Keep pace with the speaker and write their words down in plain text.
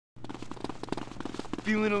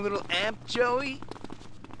Feeling a little amped, Joey?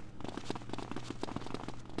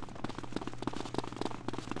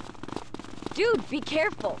 Dude, be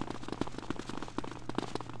careful.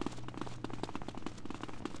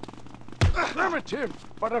 Affirmative,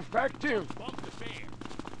 but effective.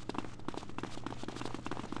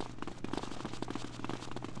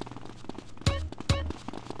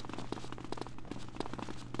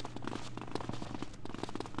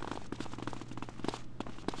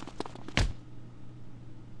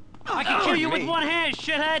 I can kill you with one hand,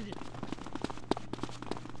 shithead!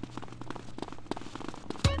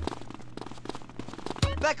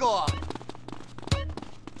 Back off!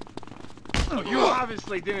 Oh, you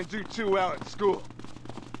obviously didn't do too well at school.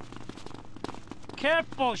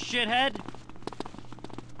 Careful, shithead!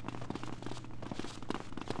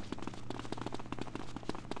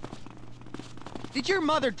 Did your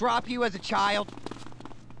mother drop you as a child?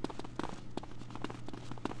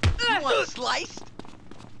 You want sliced?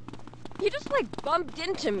 You just, like, bumped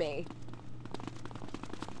into me.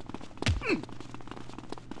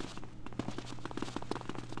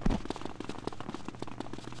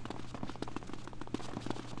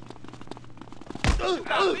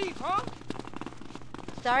 Beef, huh?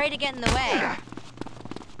 Sorry to get in the way.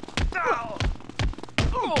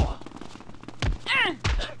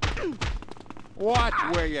 Watch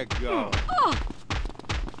where you go.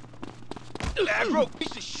 Aggro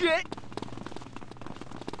piece of shit!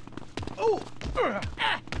 Oh!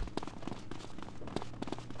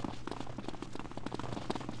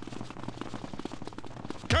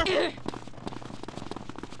 Careful.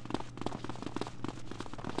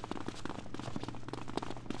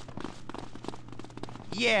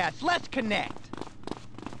 Yes, let's connect.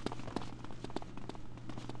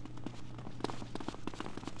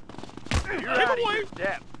 You're out of your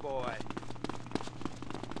depth, boy.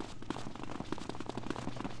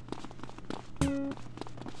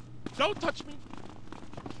 Don't touch me.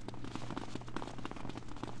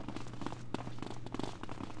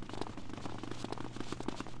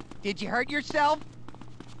 Did you hurt yourself?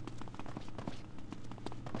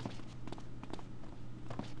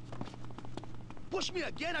 Push me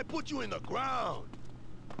again, I put you in the ground.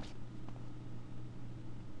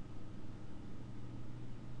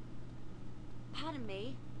 Pardon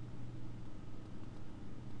me.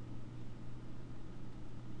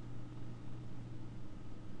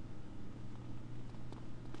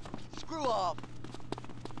 Screw off.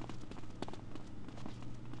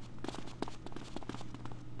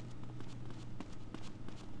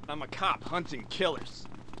 I'm a cop hunting killers.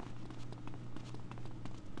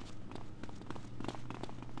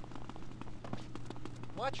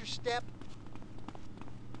 Watch your step.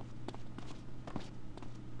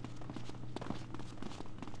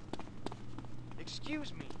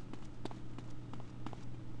 Excuse me.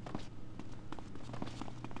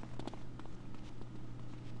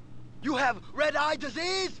 You have red-eye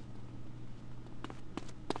disease?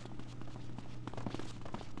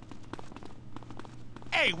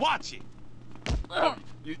 Hey, watch it!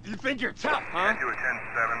 You think you're tough, huh? You attend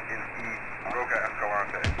 7 in East Roca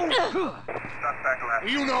Escalante. Suspect left.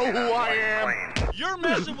 You know who I am. Plane. You're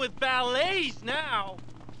messing with ballets now!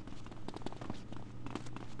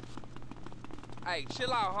 Hey,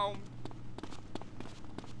 chill out, homie.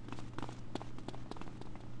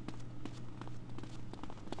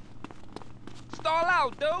 Stall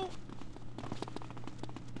out, dude.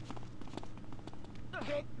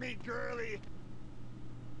 Help me, girlie.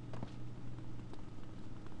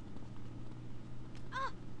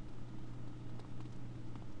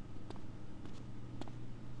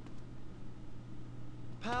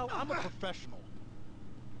 Pal, I'm a professional.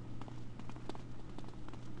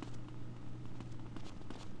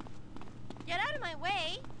 Get out of my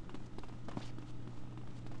way.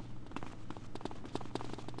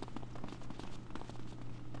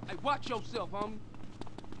 Hey, watch yourself, homie.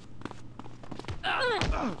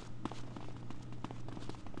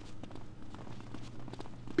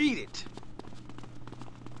 Beat it.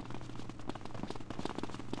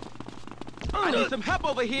 I need some help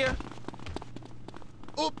over here.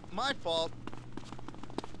 Oop, my fault.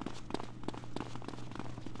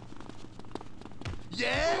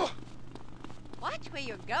 Yeah? Watch where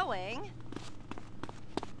you're going.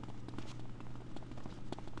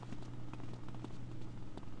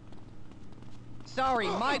 Sorry,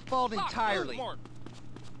 my fault entirely.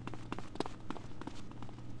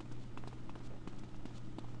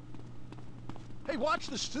 Hey, watch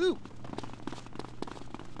the stoop.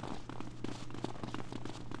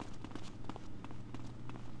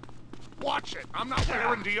 Watch it. I'm not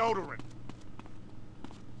wearing deodorant.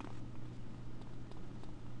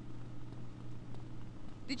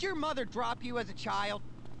 Did your mother drop you as a child?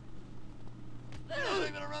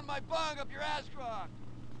 I'm gonna run my bong up your ass crack.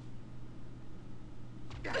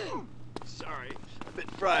 Sorry, a bit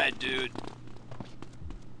fried, dude.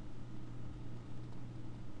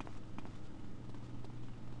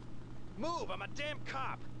 Move, I'm a damn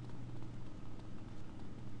cop.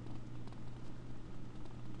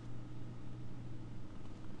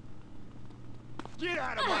 Get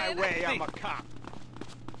out of my way, I'm a cop.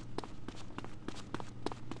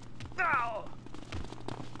 No!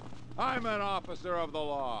 I'm an officer of the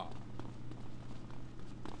law.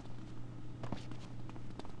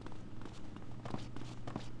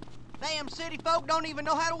 Damn city folk don't even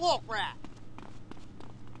know how to walk right.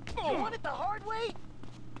 You want it the hard way?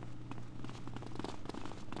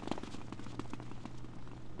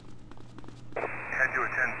 Head to a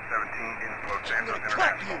 1017 in Los Santos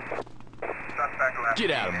International. Suspect left. Get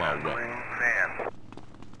out of my way. Blue van.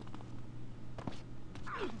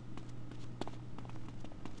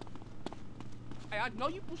 Hey, I know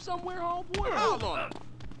you from somewhere, homeboy. Hold on.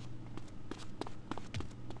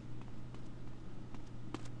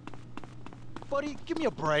 Buddy, give me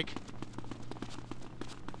a break.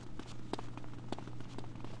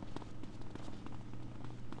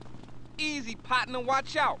 Easy, partner,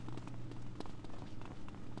 watch out.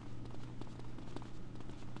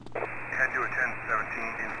 Head to a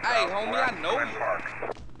 1017 in Hey, homie, I Southwest know Glen you. Park.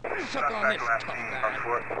 Suck on this, Suspect left tough seen guy. on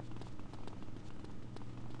foot.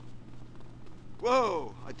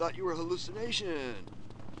 Whoa, I thought you were a hallucination.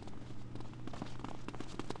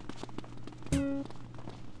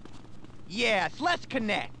 Yes, let's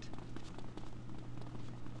connect.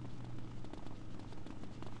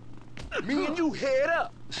 Me and you head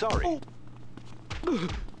up. Sorry.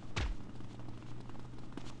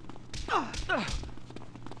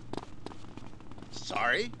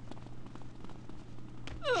 Sorry?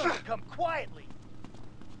 Come quietly.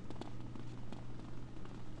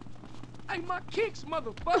 Hey, my kicks,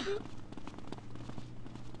 motherfucker.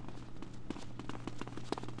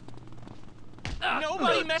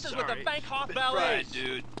 Nobody messes with the bank hall Bit ballets. fried,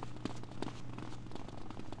 dude.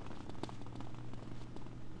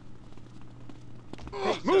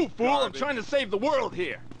 Move, fool! I'm trying to save the world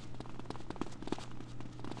here.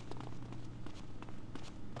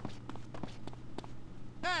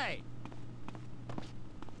 Hey!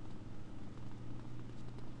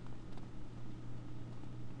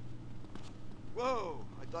 Whoa,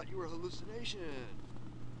 I thought you were a hallucination.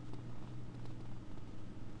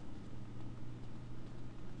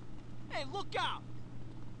 Hey, look out!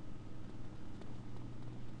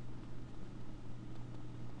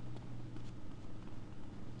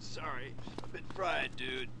 Sorry, a bit fried,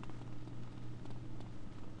 dude.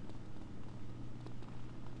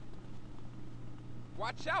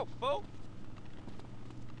 Watch out, folks.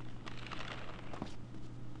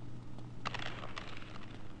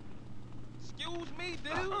 Excuse me,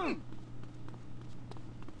 dude.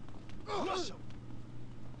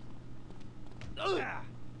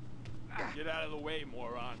 Get out of the way,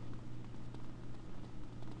 moron.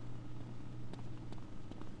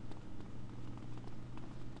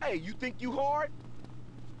 Hey, you think you hard?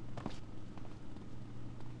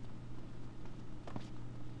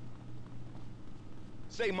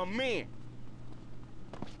 Say, my man.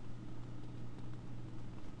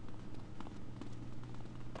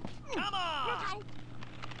 Come on!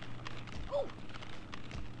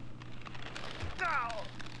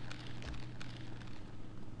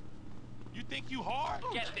 You think you hard?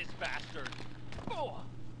 Get this bastard.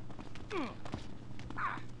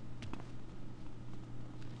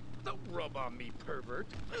 Don't rub on me, pervert.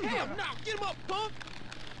 Damn, now get him up, punk!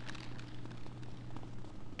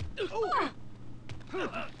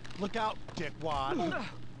 Look out, dickwad.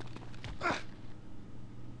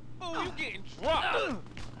 Oh, you getting dropped.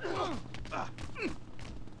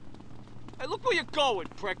 Hey, look where you're going,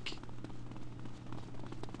 prick.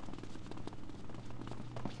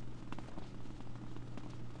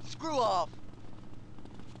 Screw off.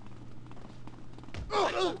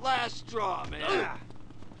 Last straw, man.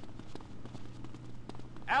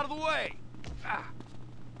 Out of the way.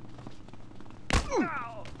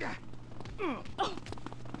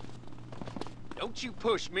 Don't you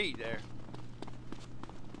push me there.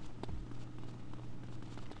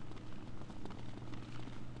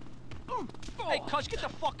 Hey, cuss, get the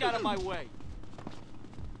fuck out of my way.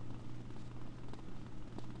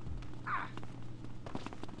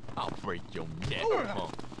 I'll break your neck,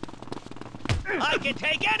 punk. I can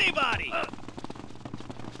take anybody!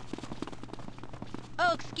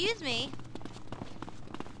 Oh, excuse me.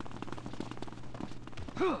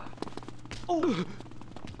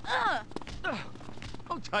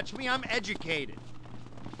 Don't touch me, I'm educated.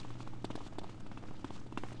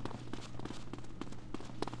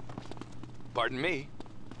 Pardon me.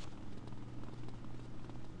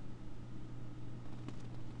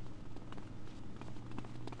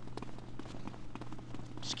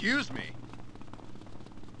 Excuse me.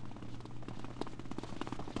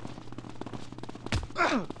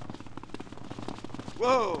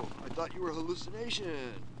 Whoa, I thought you were a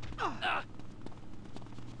hallucination.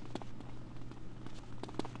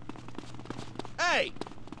 Hey!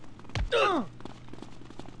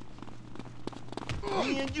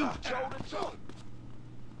 Me and you, toe to toe.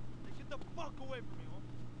 Get the fuck away from me,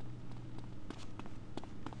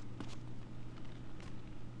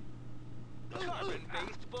 homie.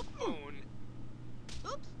 Carbon-based buffoon.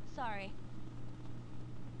 Oops, sorry.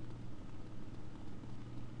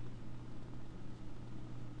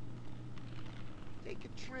 Take a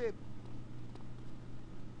trip.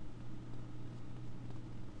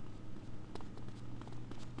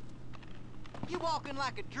 You walking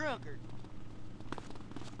like a drunkard.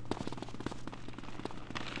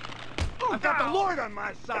 I've got the Lord on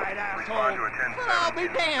my side, Respond to asshole. a 10 Well, I'll be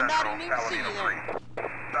damned, I didn't even see you there.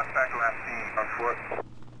 Suspect last seen on foot.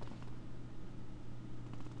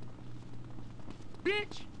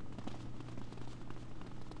 Bitch!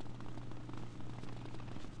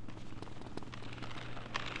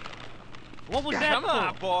 What was that Come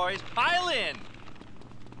on, for? boys, pile in.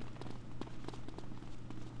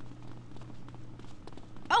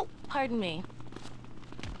 Oh, pardon me.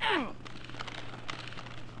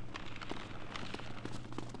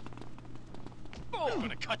 I'm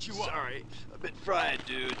gonna cut you up. Sorry, I've been fried,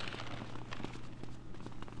 dude.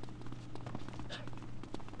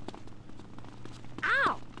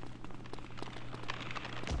 Ow!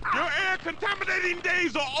 Your air contaminating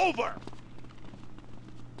days are over.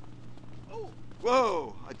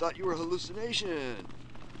 Whoa, I thought you were a hallucination.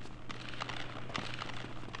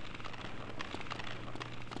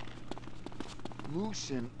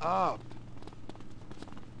 Loosen up.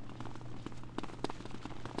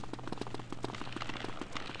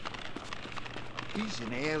 He's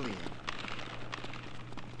an alien.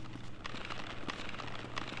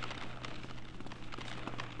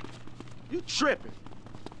 You tripping.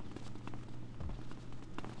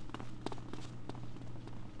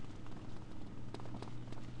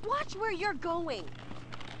 Watch where you're going.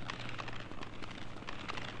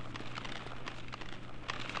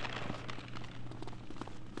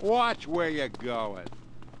 Watch where you're going.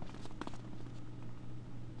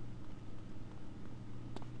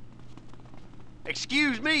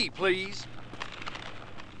 Excuse me, please.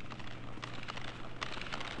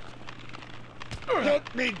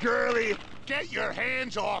 Hit me, girlie! Get your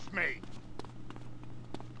hands off me!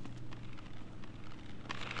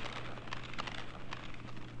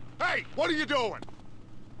 Hey, what are you doing?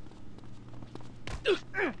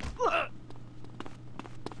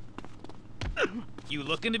 You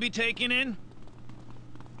looking to be taken in?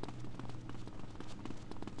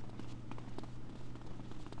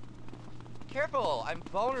 Careful, I'm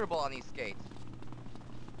vulnerable on these skates.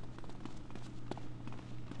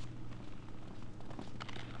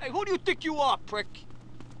 Hey, who do you think you are, prick?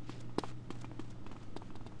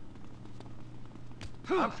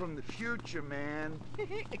 I'm from the future, man.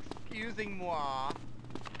 Excusez-moi.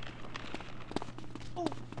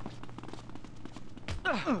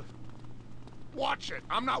 Watch it,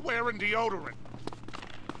 I'm not wearing deodorant.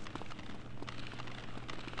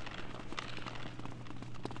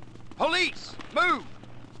 Police, move!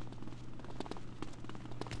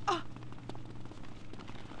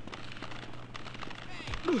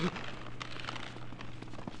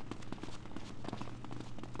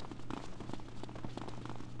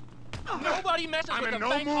 Nobody messes I'm with in the no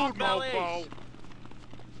Bangkok mood, ballets. mofo.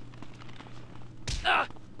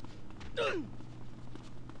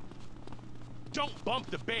 Don't bump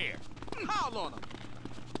the bear. Howl on him.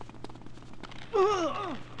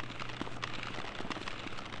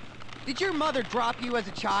 Did your mother drop you as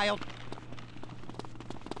a child?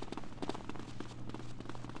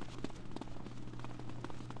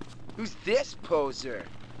 Who's this poser?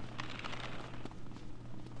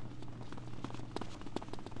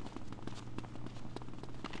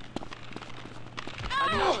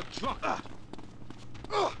 I know a drunk.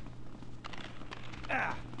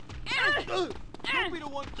 You'll be the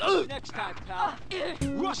one to do next time, pal.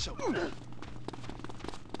 Rush him.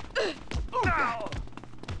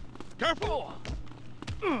 Careful.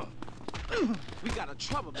 We got a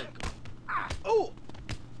troublemaker.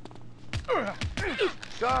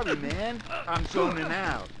 Sorry, man. I'm zoning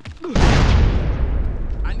out.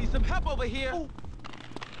 I need some help over here.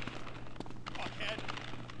 Fuckhead.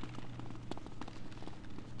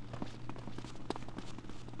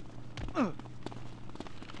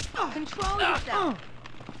 Control yourself.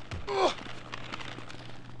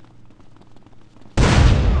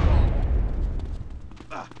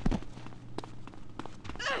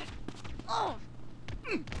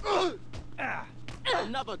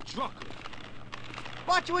 Another drunkard.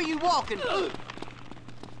 Watch where you walking.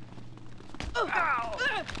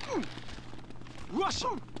 Rush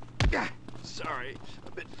him. Sorry,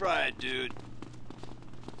 a bit fried, dude.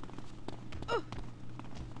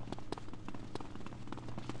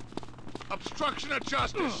 Obstruction of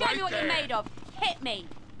justice. Show me what you're made of. Hit me.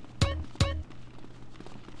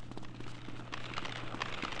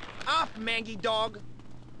 Off, mangy dog.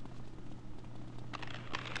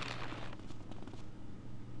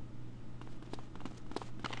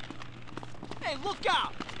 Hey, look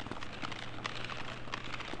out!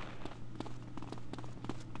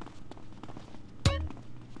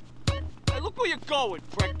 Hey, look where you're going,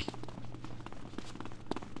 prick.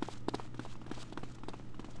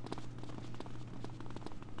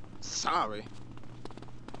 Sorry.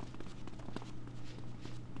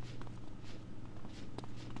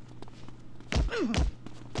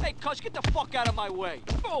 Hey, cuz, get the fuck out of my way.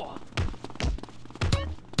 Oh.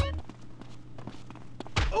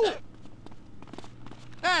 Oh.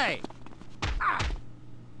 Hey!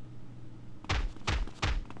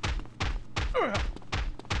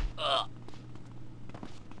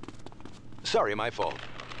 Sorry, my fault.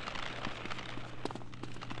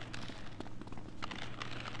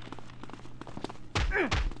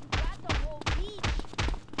 Got the whole beach.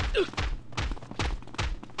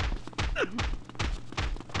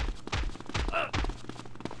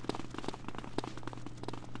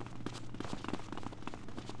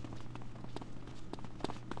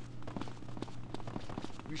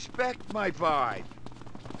 Respect my vibe.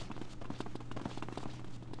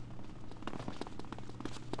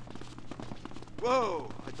 Whoa,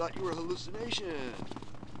 I thought you were a hallucination.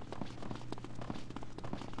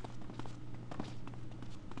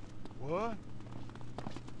 What?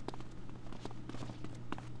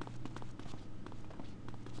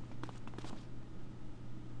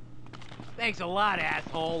 Thanks a lot,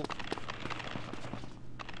 asshole.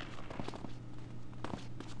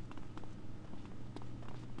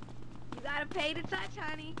 You gotta pay to touch,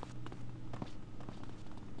 honey.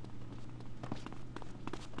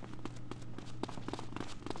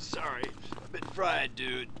 Sorry, a bit fried,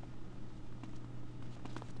 dude.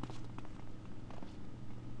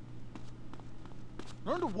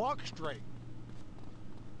 Learn to walk straight.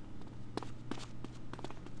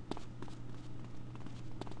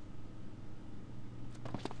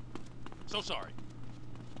 So sorry.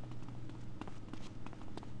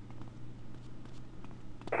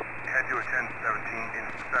 Head to a 1017 in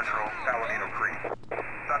Central Palomino Creek.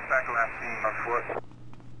 Suspect last seen on foot.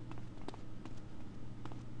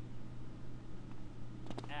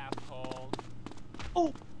 Asshole.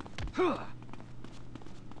 Oh!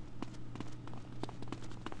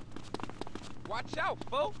 Watch out,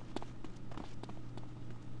 folks!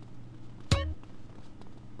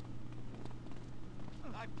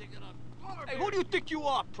 I'm digging up. Hey, who do you think you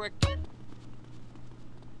are, prick?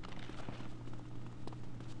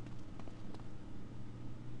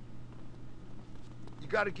 You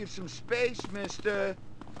gotta give some space, mister.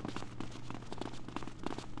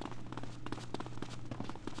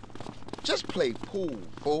 Just play pool,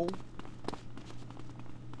 fool.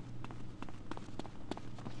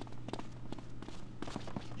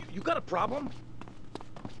 You got a problem?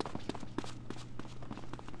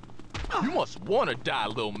 You must wanna die,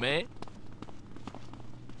 little man.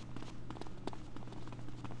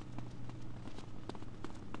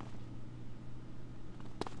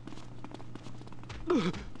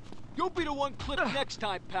 You'll be the one clipped next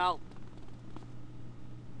time, pal.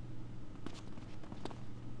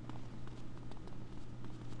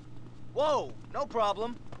 Whoa, no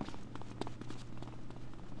problem.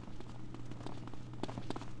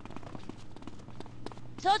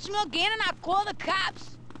 Touch me again and I'll call the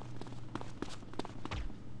cops.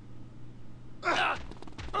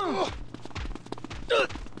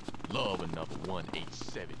 Love another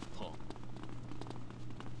 187 punk.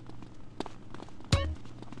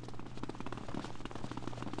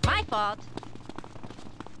 My fault.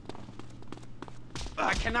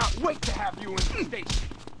 I cannot wait to have you in the station.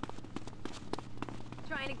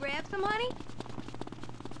 Trying to grab some honey?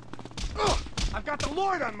 I've got the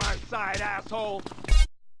Lord on my side, asshole.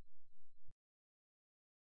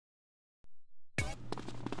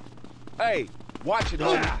 Hey, watch it,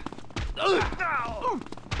 homie.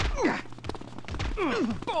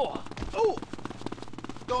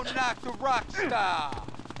 Don't knock the rock star.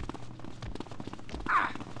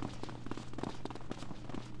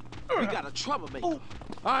 We got a troublemaker.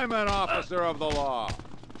 I'm an officer of the law.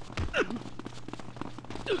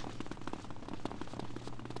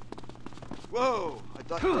 Whoa, I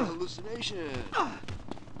thought you were a hallucination.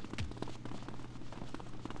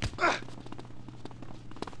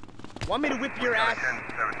 Want me to whip your ass?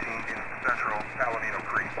 1017 in Central Palomino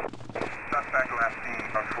Creek. Suspect last seen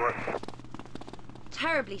afoot.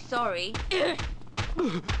 Terribly sorry.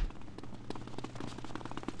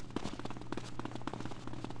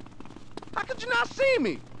 How could you not see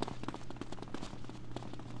me?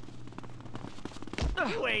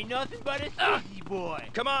 You ain't nothing but a sneaky boy.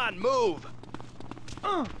 Come on, move.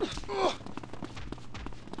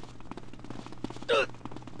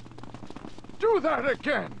 Do that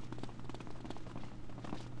again!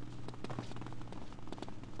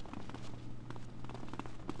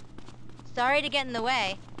 Sorry to get in the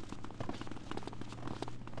way.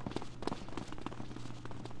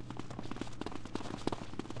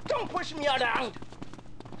 Don't push me around.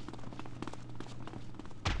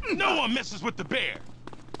 No one messes with the bear.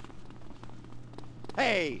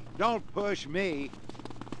 Hey, don't push me.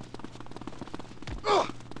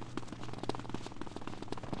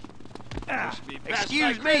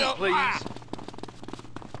 Excuse me, please.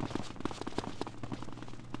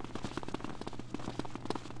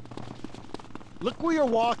 Look where you're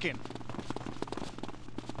walking.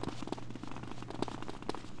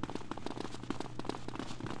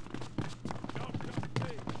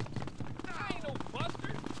 I ain't no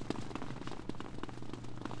buster.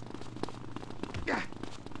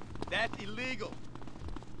 That's illegal.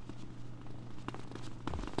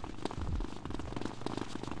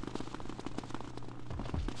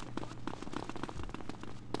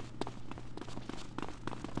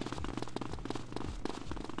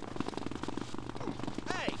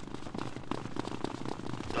 Hey!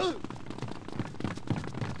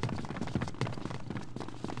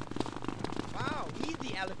 Wow,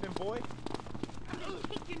 easy, elephant boy. I'm gonna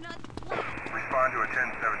kick your nuts. Respond to a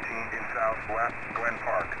 1017 in Southwest Glen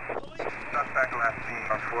Park. Suspect last seen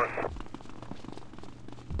afoot.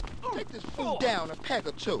 Take this fool down a peg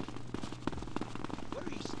or two. What are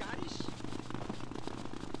you, Scottish?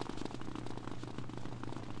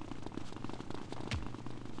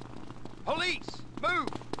 Police, move!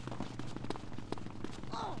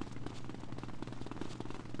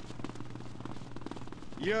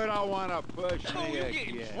 You don't want to push Oh, me you're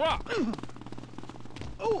getting again. dropped.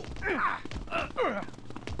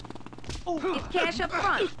 It's cash up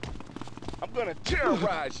front. I'm gonna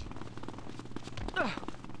terrorize you.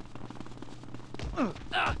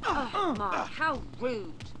 Oh, my, how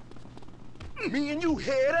rude. Me and you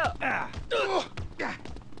head up. I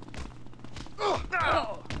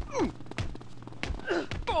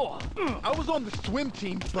was on the swim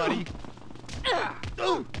team, buddy.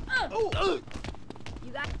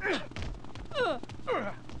 You got...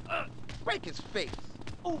 Break his face.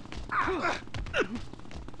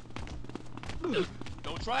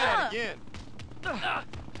 Don't try that again.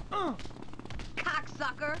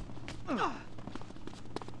 cocksucker.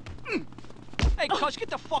 Hey, Cush, get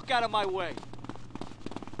the fuck out of my way.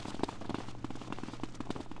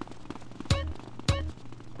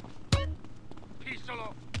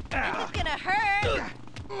 Písalo. This is gonna hurt.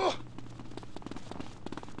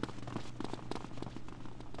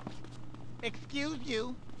 Excuse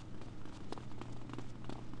you.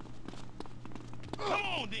 Come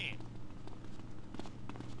on then.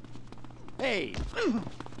 Hey,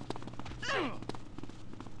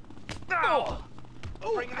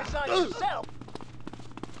 Bringing this on yourself.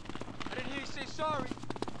 I didn't hear you say sorry.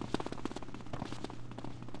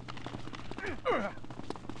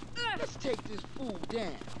 let's take this fool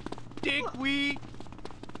down. Dickweed.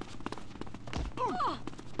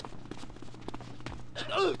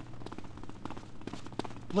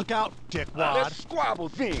 Look out, dickwad. Let's squabble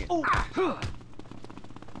then.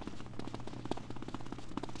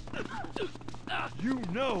 You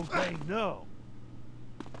know they know.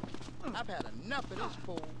 I've had enough of this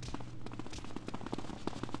fool.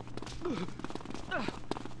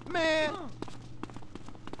 Man!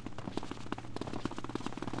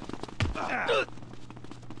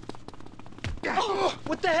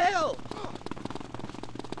 What the hell?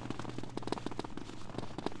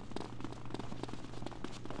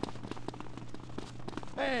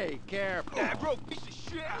 Hey, careful. That broke piece of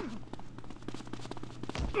shit.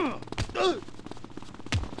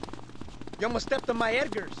 You almost stepped on my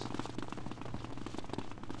Edgars.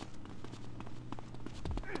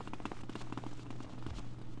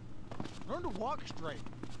 Learn to walk straight.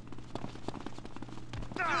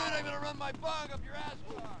 Dude, I'm gonna run my bong up your ass.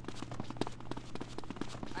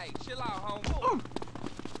 Hey, chill out, homie.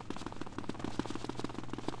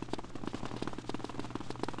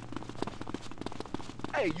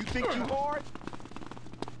 Hey, you think you hard?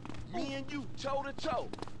 Me and you, toe to toe.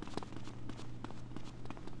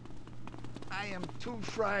 I am too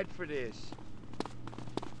fried for this.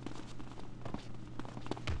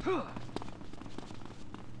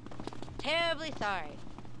 terribly sorry.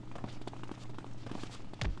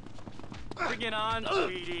 Bring it on,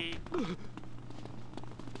 sweetie.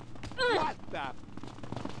 What the?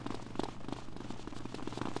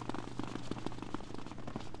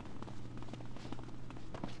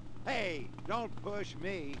 Hey, don't push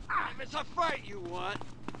me. If it's a fight you want.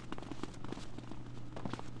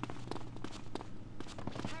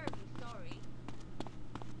 Terribly sorry.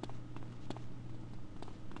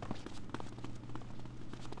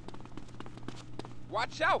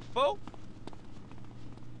 Watch out, fool.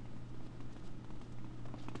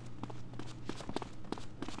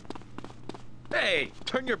 Hey,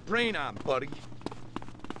 turn your brain on, buddy.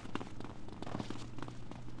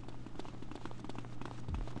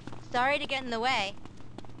 Sorry to get in the way.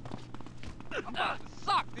 I'm about to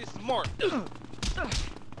sock this mark.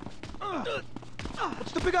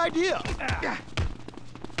 What's the big idea?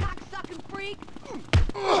 Cock-sucking freak.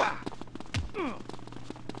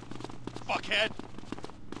 Fuckhead.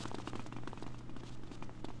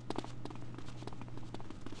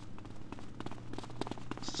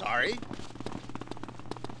 Sorry?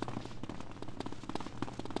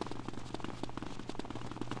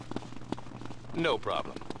 No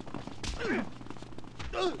problem.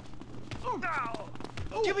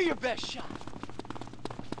 Give me your best shot.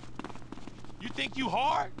 You think you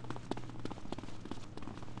hard?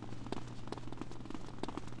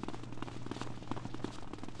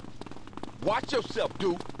 Watch yourself,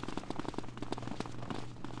 dude.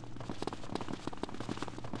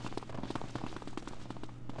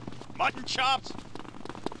 Mutton chops?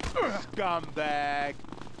 Scumbag.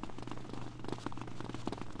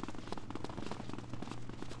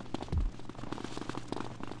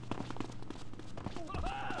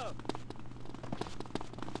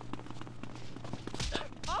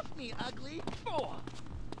 Off me, ugly.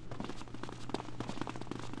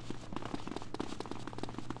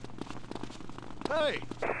 Hey,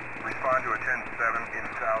 Respond to a 10-7 in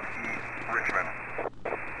southeast Richmond.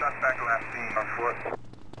 Suspect last seen on foot.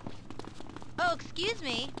 Oh, excuse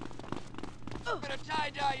me. I'm gonna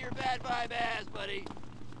tie-dye your bad vibe ass, buddy.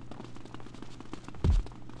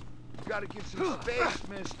 You gotta give some space,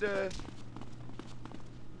 mister.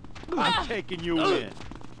 I'm taking you in.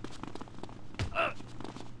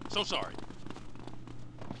 So sorry.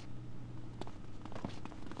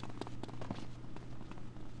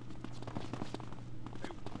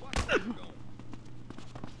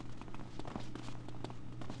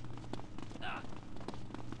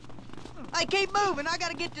 I keep moving. I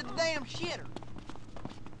gotta get to the damn shitter.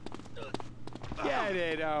 Get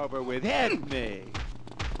it over with. Hit me.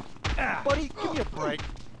 Buddy, give me a break.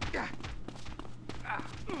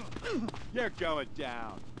 You're going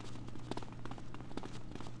down.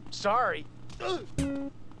 Sorry.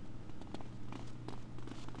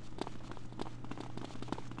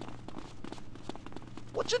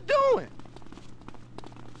 What you doing?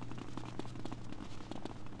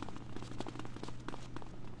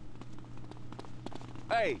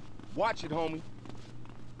 Hey, watch it, homie.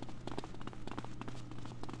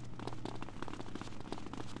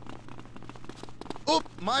 Oop,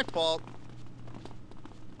 my fault.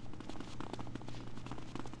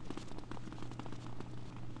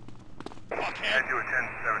 Head to a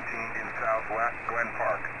 10-17 in southwest Glen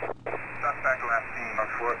Park. Suspect last seen on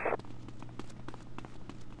foot.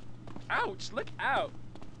 Ouch, look out.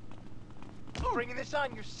 Bringing this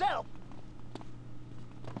on yourself.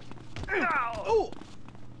 Oh!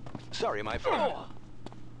 Sorry, my friend.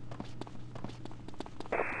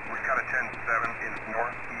 We've got a 10-7 in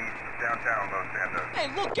northeast downtown Los Santos. Hey,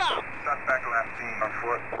 look out! Suspect last seen on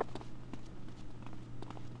foot.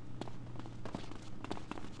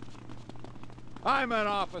 I'm an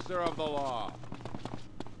officer of the law.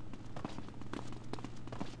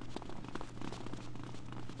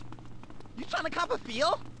 You trying to cop a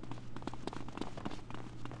feel?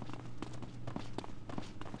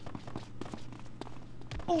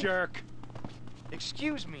 Jerk.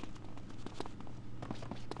 Excuse me.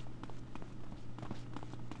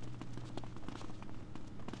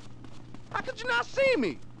 How could you not see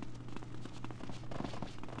me?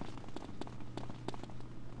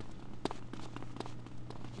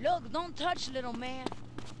 Look, don't touch, little man.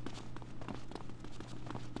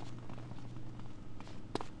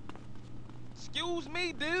 Excuse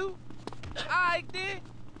me, dude. I did.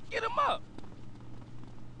 Get him up.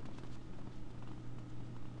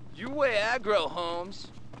 You way aggro,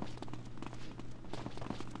 Holmes.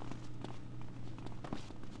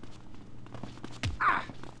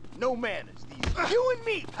 No manners, these. You and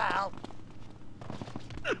me, pal.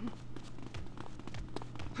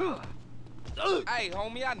 Hey,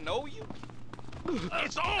 homie, I know you.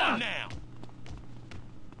 It's on now.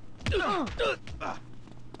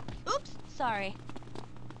 Oops, sorry.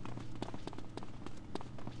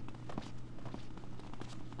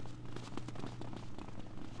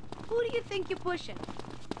 Who do you think you're pushing?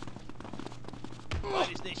 Why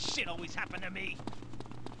does this shit always happen to me?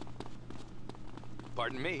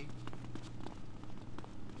 Pardon me.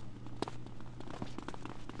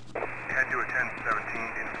 Head to a 1017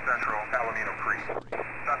 in Central Palomino Creek.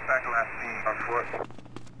 Suspect last seen afoot.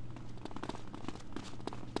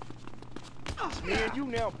 It's me and you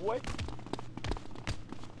now, boy.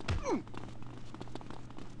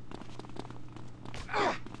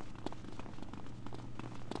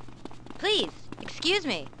 Please, excuse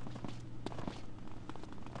me.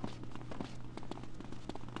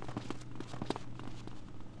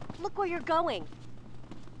 Look where you're going.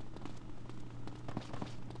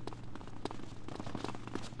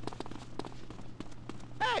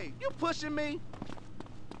 Hey, you pushing me?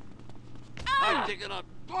 I've taken on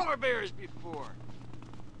polar bears before.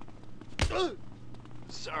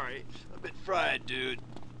 Sorry, a bit fried, dude.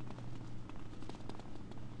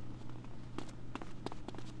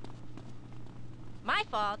 My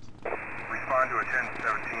fault. Respond to a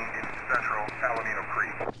 1017 in Central Palomino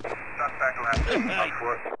Creek. Suspect last seen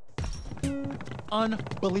afoot.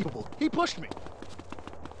 Unbelievable. He pushed me.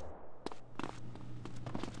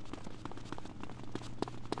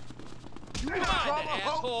 Come on, then,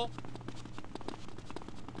 asshole.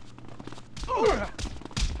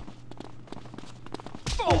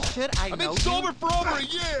 Bullshit, I know. I've been sober for over a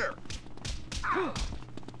year.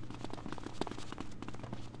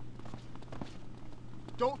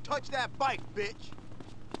 Don't touch that bike, bitch.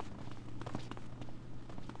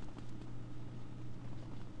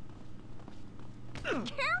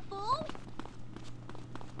 Careful!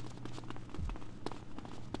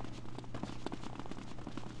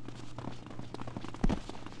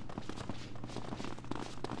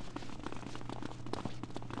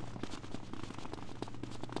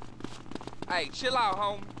 Hey, chill out,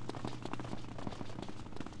 homie.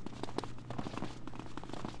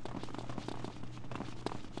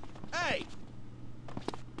 Hey!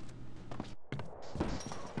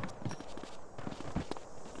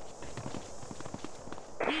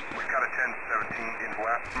 We got a 1017 in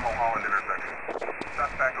West Mulholland intersection.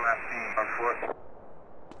 Suspect last seen afoot.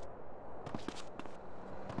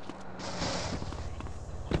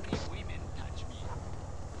 Women touch me.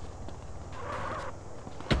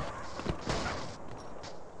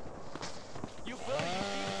 You bully.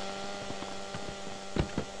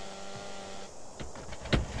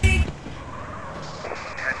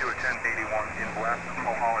 Head to a 1081 in West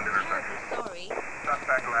Mulholland intersection. Sorry.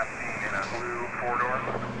 Suspect last seen in a blue four-door.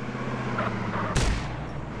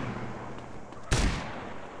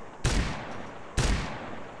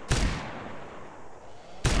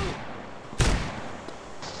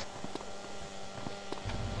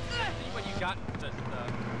 See what you got, sister.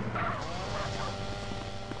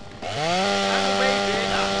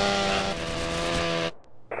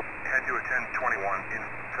 Head to a 1021 in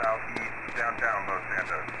southeast downtown Los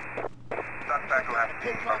Santos. Suspect last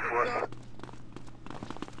seen afoot.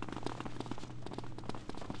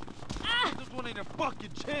 This one ain't a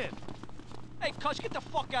fucking chin. Hey, Cush, get the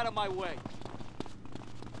fuck out of my way.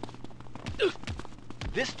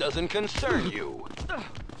 This doesn't concern you.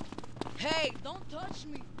 Hey, don't touch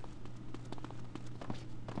me.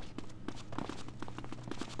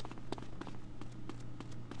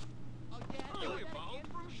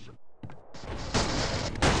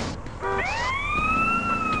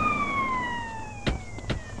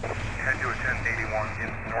 Head to a 1081 in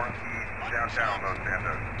northeast downtown Los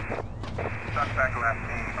Santos. Suspect last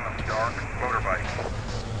seen on a dark motorbike.